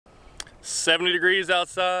70 degrees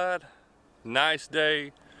outside, nice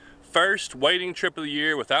day. First wading trip of the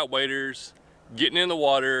year without waders, getting in the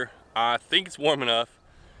water. I think it's warm enough,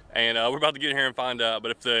 and we're about to get in here and find out.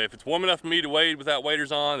 But if it's warm enough for me to wade without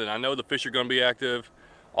waders on, then I know the fish are gonna be active.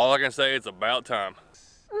 All I can say is about time.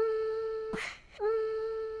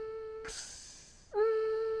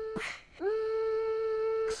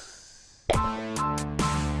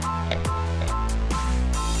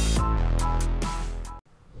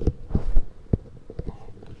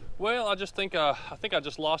 Well, I think I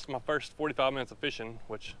just lost my first 45 minutes of fishing,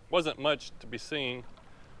 which wasn't much to be seen.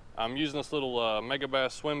 I'm using this little mega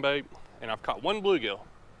bass swim bait, and I've caught one bluegill.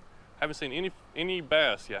 Haven't seen any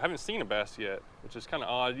bass yet. I haven't seen a bass yet, which is kind of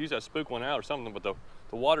odd. Usually I spook one out or something, but the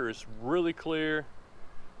water is really clear.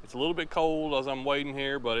 It's a little bit cold as I'm wading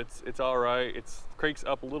here, but it's all right. The creek's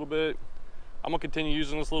up a little bit. I'm gonna continue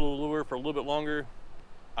using this little lure for a little bit longer.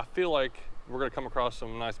 I feel like we're gonna come across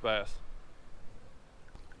some nice bass.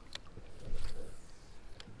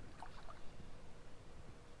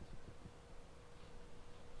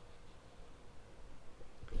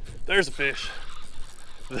 There's a fish.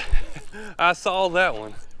 I saw that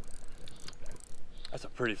one. That's a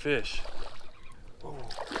pretty fish. Whoa.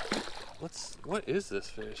 What is this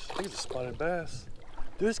fish? I think it's a spotted bass.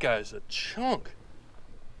 Dude, this guy is a chunk.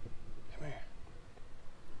 Come here.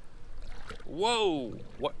 Whoa,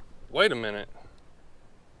 what? Wait a minute.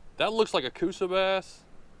 That looks like a Coosa bass.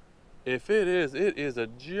 If it is a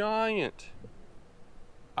giant.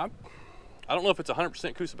 I don't know if it's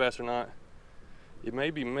 100% Coosa bass or not. It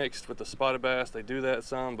may be mixed with the spotted bass. They do that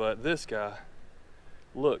some, but this guy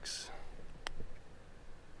looks,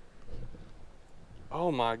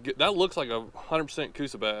 oh my god, that looks like a 100%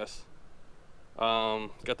 Coosa bass.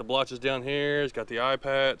 Got the blotches down here, it's got the eye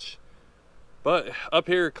patch, but up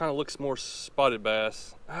here it kind of looks more spotted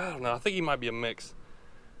bass. I don't know, I think he might be a mix,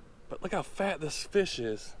 but look how fat this fish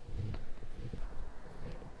is.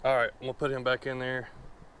 All right, I'm gonna put him back in there.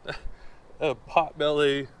 A pot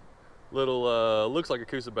belly. Little, looks like a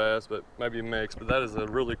Coosa bass, but maybe a mix, but that is a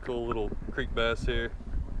really cool little creek bass here.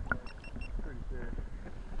 Pretty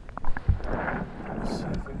fair. Let's see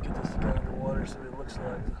if we can get this guy underwater so it looks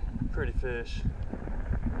like a pretty fish.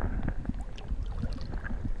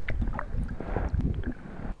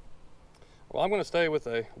 Well, I'm gonna stay with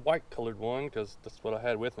a white colored one because that's what I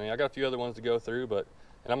had with me. I got a few other ones to go through, and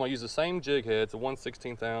I'm gonna use the same jig head. It's a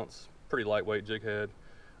 1/16 ounce, pretty lightweight jig head.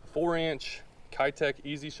 A 4-inch Kitech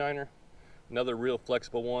Easy Shiner. Another real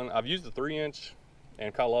flexible one. I've used the 3-inch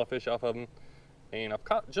and caught a lot of fish off of them, and I've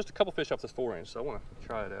caught just a couple fish off this 4-inch, so I want to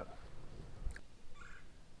try it out.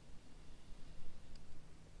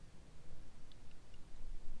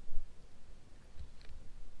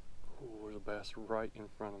 Ooh, there's a bass right in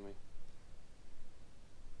front of me.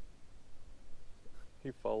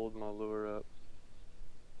 He followed my lure up.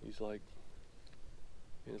 He's like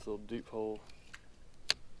in this little deep hole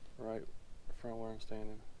right in front of where I'm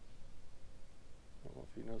standing. I don't know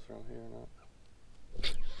if he knows where I'm here or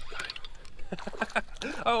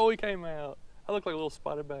not. Oh, he came out. I look like a little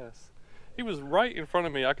spotted bass. He was right in front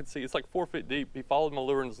of me. I could see, it's like 4 feet deep. He followed my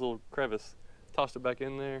lure in this little crevice, tossed it back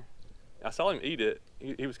in there. I saw him eat it.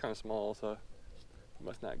 He was kind of small, so he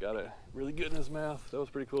must not got it really good in his mouth. That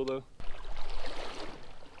was pretty cool though.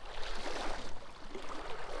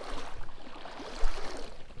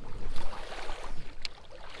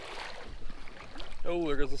 Oh,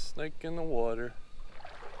 there goes a snake in the water.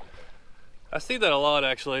 I see that a lot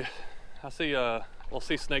actually. We'll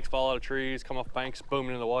see snakes fall out of trees, come off banks, booming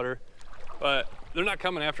into the water. But they're not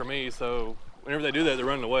coming after me, so whenever they do that, they're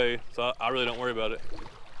running away. So I really don't worry about it.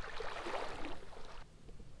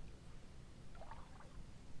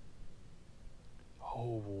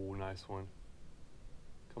 Oh, nice one.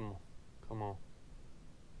 Come on, come on.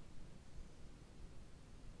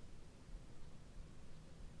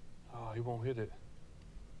 Oh, he won't hit it.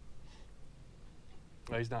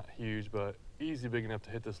 No, he's not huge, but easy big enough to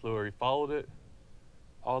hit this lure. He followed it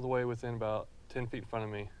all the way within about 10 feet in front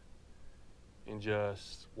of me and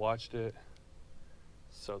just watched it.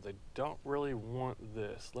 So they don't really want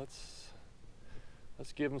this. Let's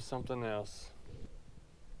give them something else.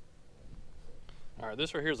 All right,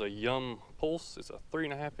 this right here is a Yum Pulse. It's a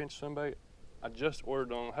 3.5-inch swim bait. I just ordered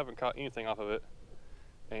them, haven't caught anything off of it.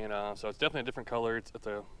 And so it's definitely a different color. It's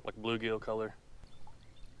a like bluegill color.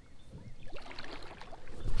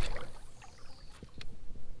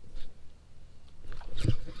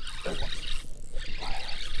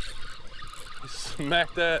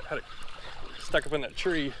 Smacked that, had it stuck up in that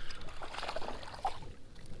tree.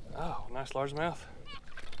 Oh, nice largemouth.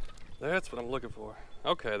 That's what I'm looking for.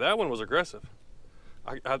 Okay, that one was aggressive.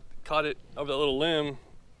 I caught it over that little limb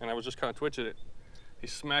and I was just kind of twitching it. He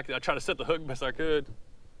smacked it. I tried to set the hook best I could.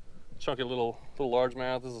 Chunky little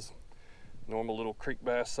largemouth. This is normal little creek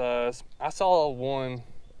bass size. I saw one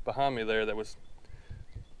behind me there that was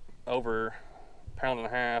over 1.5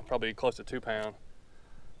 pounds, probably close to 2 pounds.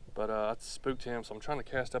 But I spooked him, so I'm trying to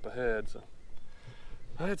cast up ahead. So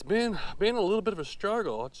it's been a little bit of a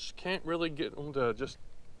struggle. I just can't really get them to just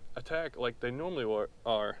attack like they normally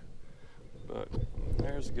are. But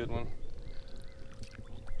there's a good one.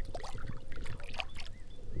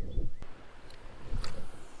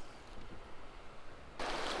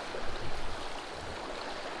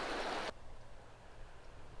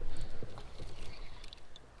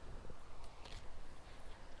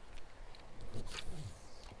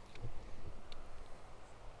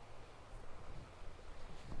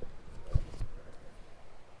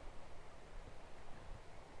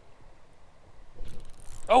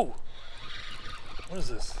 Oh, what is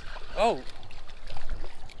this? Oh,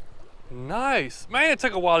 nice. Man, it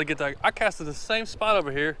took a while to get that. I casted the same spot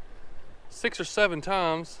over here 6 or 7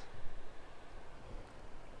 times.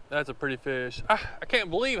 That's a pretty fish. I can't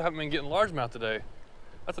believe I haven't been getting largemouth today.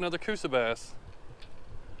 That's another Coosa bass.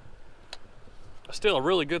 Still a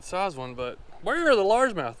really good size one, but where are the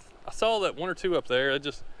largemouth? I saw that 1 or 2 up there.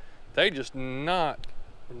 They just not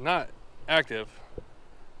active.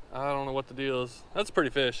 I don't know what the deal is. That's a pretty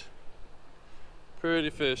fish. Pretty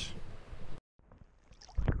fish.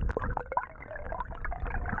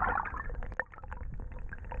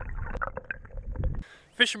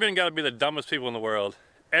 Fishermen gotta be the dumbest people in the world.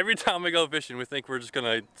 Every time we go fishing, we think we're just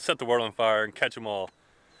gonna set the world on fire and catch them all.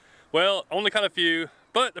 Well, only caught a few,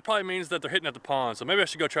 but that probably means that they're hitting at the pond, so maybe I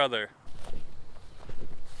should go try there.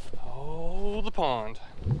 Oh, the pond.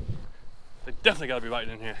 They definitely gotta be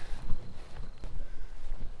biting in here.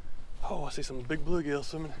 Oh, I see some big bluegill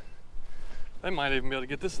swimming. They might even be able to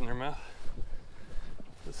get this in their mouth.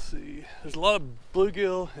 Let's see. There's a lot of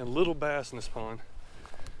bluegill and little bass in this pond.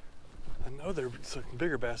 I know there's some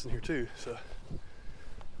bigger bass in here too, so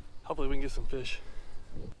hopefully we can get some fish.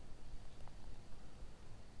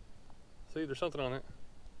 See, there's something on it.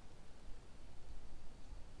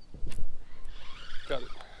 Got it.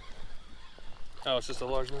 Oh, it's just a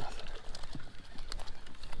largemouth.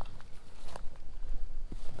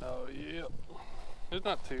 Oh, yep. It's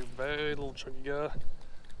not too bad, little chunky guy.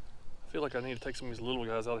 I feel like I need to take some of these little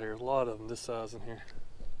guys out of here. A lot of them this size in here.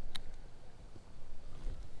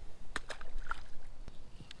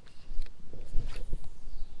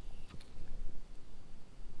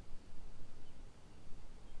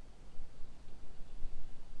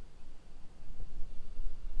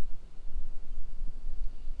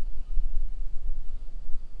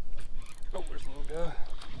 Oh, there's a little guy.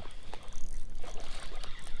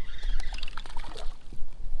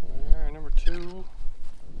 Alright, number 2.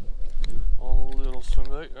 On a little swim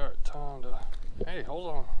bait. Alright, time to. Hey,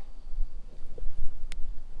 hold on.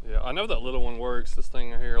 Yeah, I know that little one works. This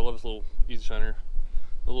thing right here, I love this little easy shiner.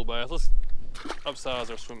 A little bass. Let's upsize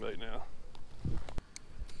our swim bait now.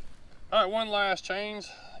 Alright, one last change.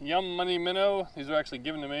 Yum Money Minnow. These are actually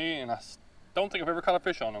given to me, and I don't think I've ever caught a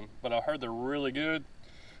fish on them, but I heard they're really good.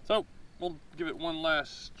 So, we'll give it one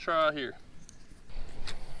last try here.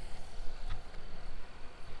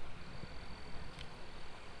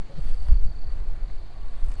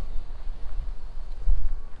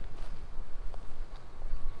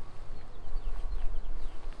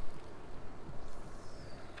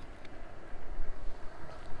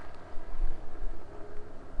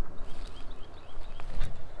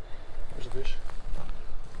 There's a fish.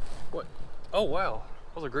 What? Oh wow,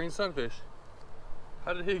 that was a green sunfish.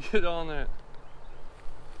 How did he get on that?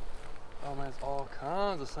 Oh man, it's all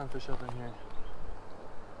kinds of sunfish up in here.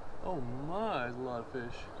 Oh my, there's a lot of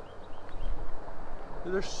fish.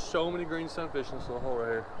 Dude, there's so many green sunfish in this little hole right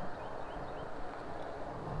here.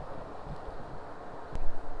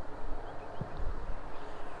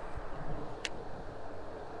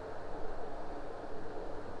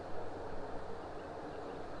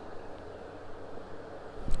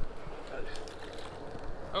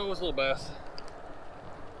 Oh, it was a little bass.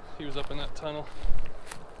 He was up in that tunnel.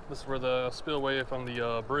 This is where the spillway from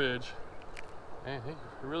the bridge. Man, he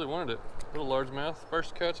really wanted it. Little largemouth.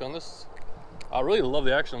 First catch on this. I really love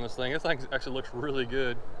the action on this thing. This thing actually looks really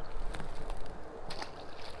good.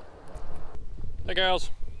 Hey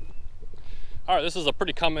gals. Alright, this is a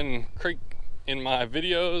pretty common creek in my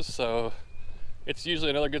videos, so it's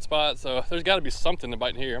usually another good spot. So there's got to be something to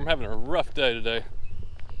bite in here. I'm having a rough day today.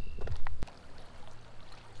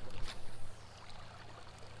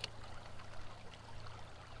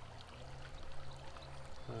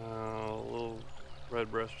 Red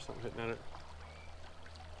breast or something hitting at it.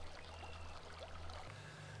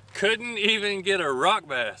 Couldn't even get a rock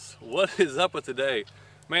bass. What is up with today?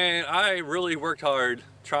 Man, I really worked hard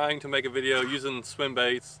trying to make a video using swim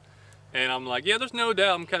baits, and I'm like, yeah, there's no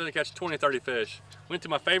doubt I'm gonna catch 20, 30 fish. Went to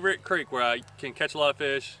my favorite creek where I can catch a lot of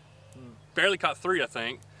fish. Barely caught 3, I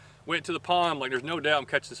think. Went to the pond, like there's no doubt I'm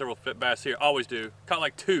catching several bass here. Always do. Caught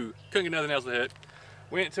like 2. Couldn't get nothing else to hit.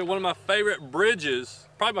 Went to one of my favorite bridges,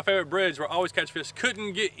 probably my favorite bridge where I always catch fish.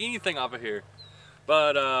 Couldn't get anything off of here.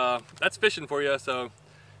 But that's fishing for you. So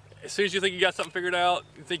as soon as you think you got something figured out,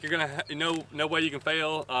 you think you're gonna, no way you can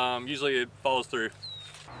fail, usually it follows through.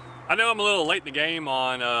 I know I'm a little late in the game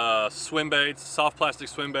on swim baits, soft plastic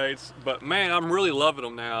swim baits, but man, I'm really loving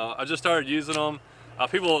them now. I just started using them.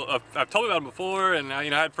 People have told me about them before, and I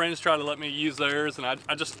had friends try to let me use theirs, and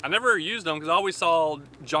I never used them because I always saw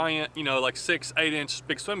giant, like 6, 8 inch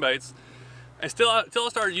big swim baits. And until I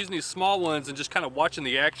started using these small ones and just kind of watching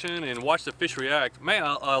the action and watch the fish react, man,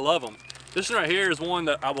 I love them. This one right here is one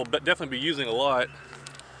that I will definitely be using a lot.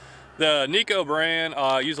 The Nico brand,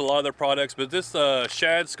 I use a lot of their products, but this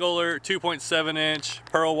shad sculler, 2.7 inch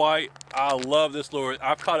pearl white, I love this lure.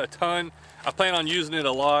 I've caught a ton. I plan on using it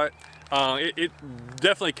a lot. It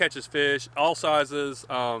definitely catches fish, all sizes.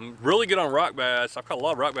 Really good on rock bass. I've caught a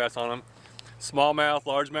lot of rock bass on them. Smallmouth,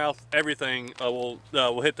 largemouth, everything will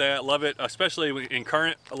hit that. Love it, especially in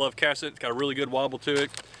current. I love casting it. It's got a really good wobble to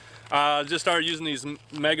it. Just started using these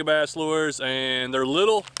mega bass lures, and they're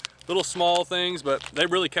little small things, but they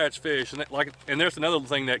really catch fish. And there's another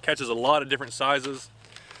thing that catches a lot of different sizes.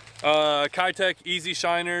 Kitech Easy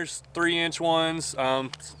Shiners, 3 inch ones,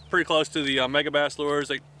 pretty close to the mega bass lures.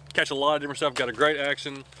 They catch a lot of different stuff. Got a great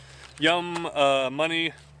action. Yum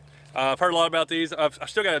Money. I've heard a lot about these. I've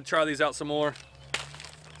still got to try these out some more.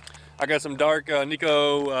 I got some dark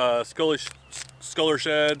Nico Sculler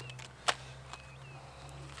Shad.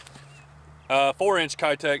 4 inch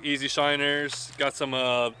Kitech Easy Shiners. Got some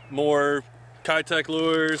more Kitech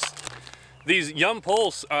lures. These Yum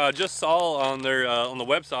Pulse just saw on their on the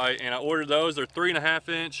website, and I ordered those. They're 3.5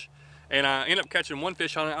 inch, and I ended up catching 1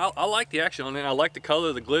 fish on it. I like the action on it. I like the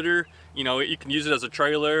color, the glitter. You can use it as a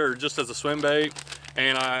trailer or just as a swim bait.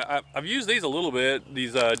 And I've used these a little bit.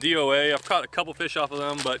 These DOA. I've caught a couple fish off of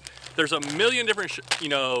them, but there's a million different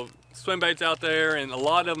swim baits out there, and a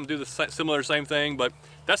lot of them do the same thing. But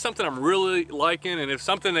that's something I'm really liking, and if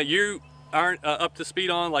something that you aren't up to speed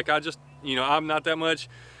on, like I'm not that much,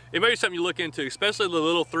 it may be something you look into, especially the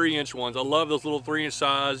little 3 inch ones. I love those little 3 inch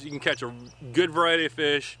size. You can catch a good variety of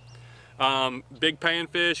fish. Big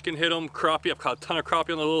panfish can hit them. Crappie, I've caught a ton of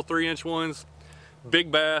crappie on the little 3 inch ones.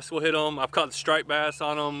 Big bass will hit them. I've caught striped bass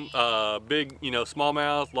on them. Big,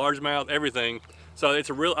 smallmouth, largemouth, everything. So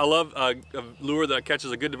it's I love a lure that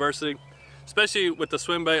catches a good diversity. Especially with the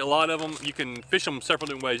swim bait, a lot of them, you can fish them several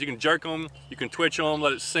different ways. You can jerk them, you can twitch them,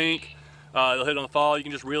 let it sink. They'll hit on the fall. You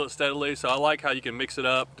can just reel it steadily. So I like how you can mix it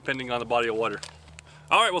up depending on the body of water.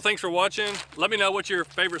 All right, well, thanks for watching. Let me know what your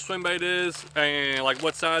favorite swim bait is and like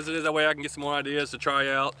what size it is. That way I can get some more ideas to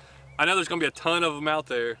try out. I know there's gonna be a ton of them out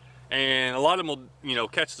there, and a lot of them will,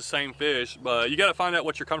 catch the same fish, but you gotta find out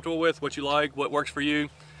what you're comfortable with, what you like, what works for you.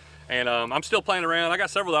 And I'm still playing around. I got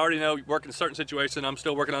several that I already know work in certain situations. I'm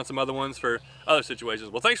still working on some other ones for other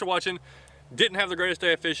situations. Well, thanks for watching. Didn't have the greatest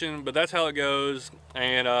day of fishing, but that's how it goes.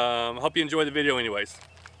 And I hope you enjoyed the video anyways.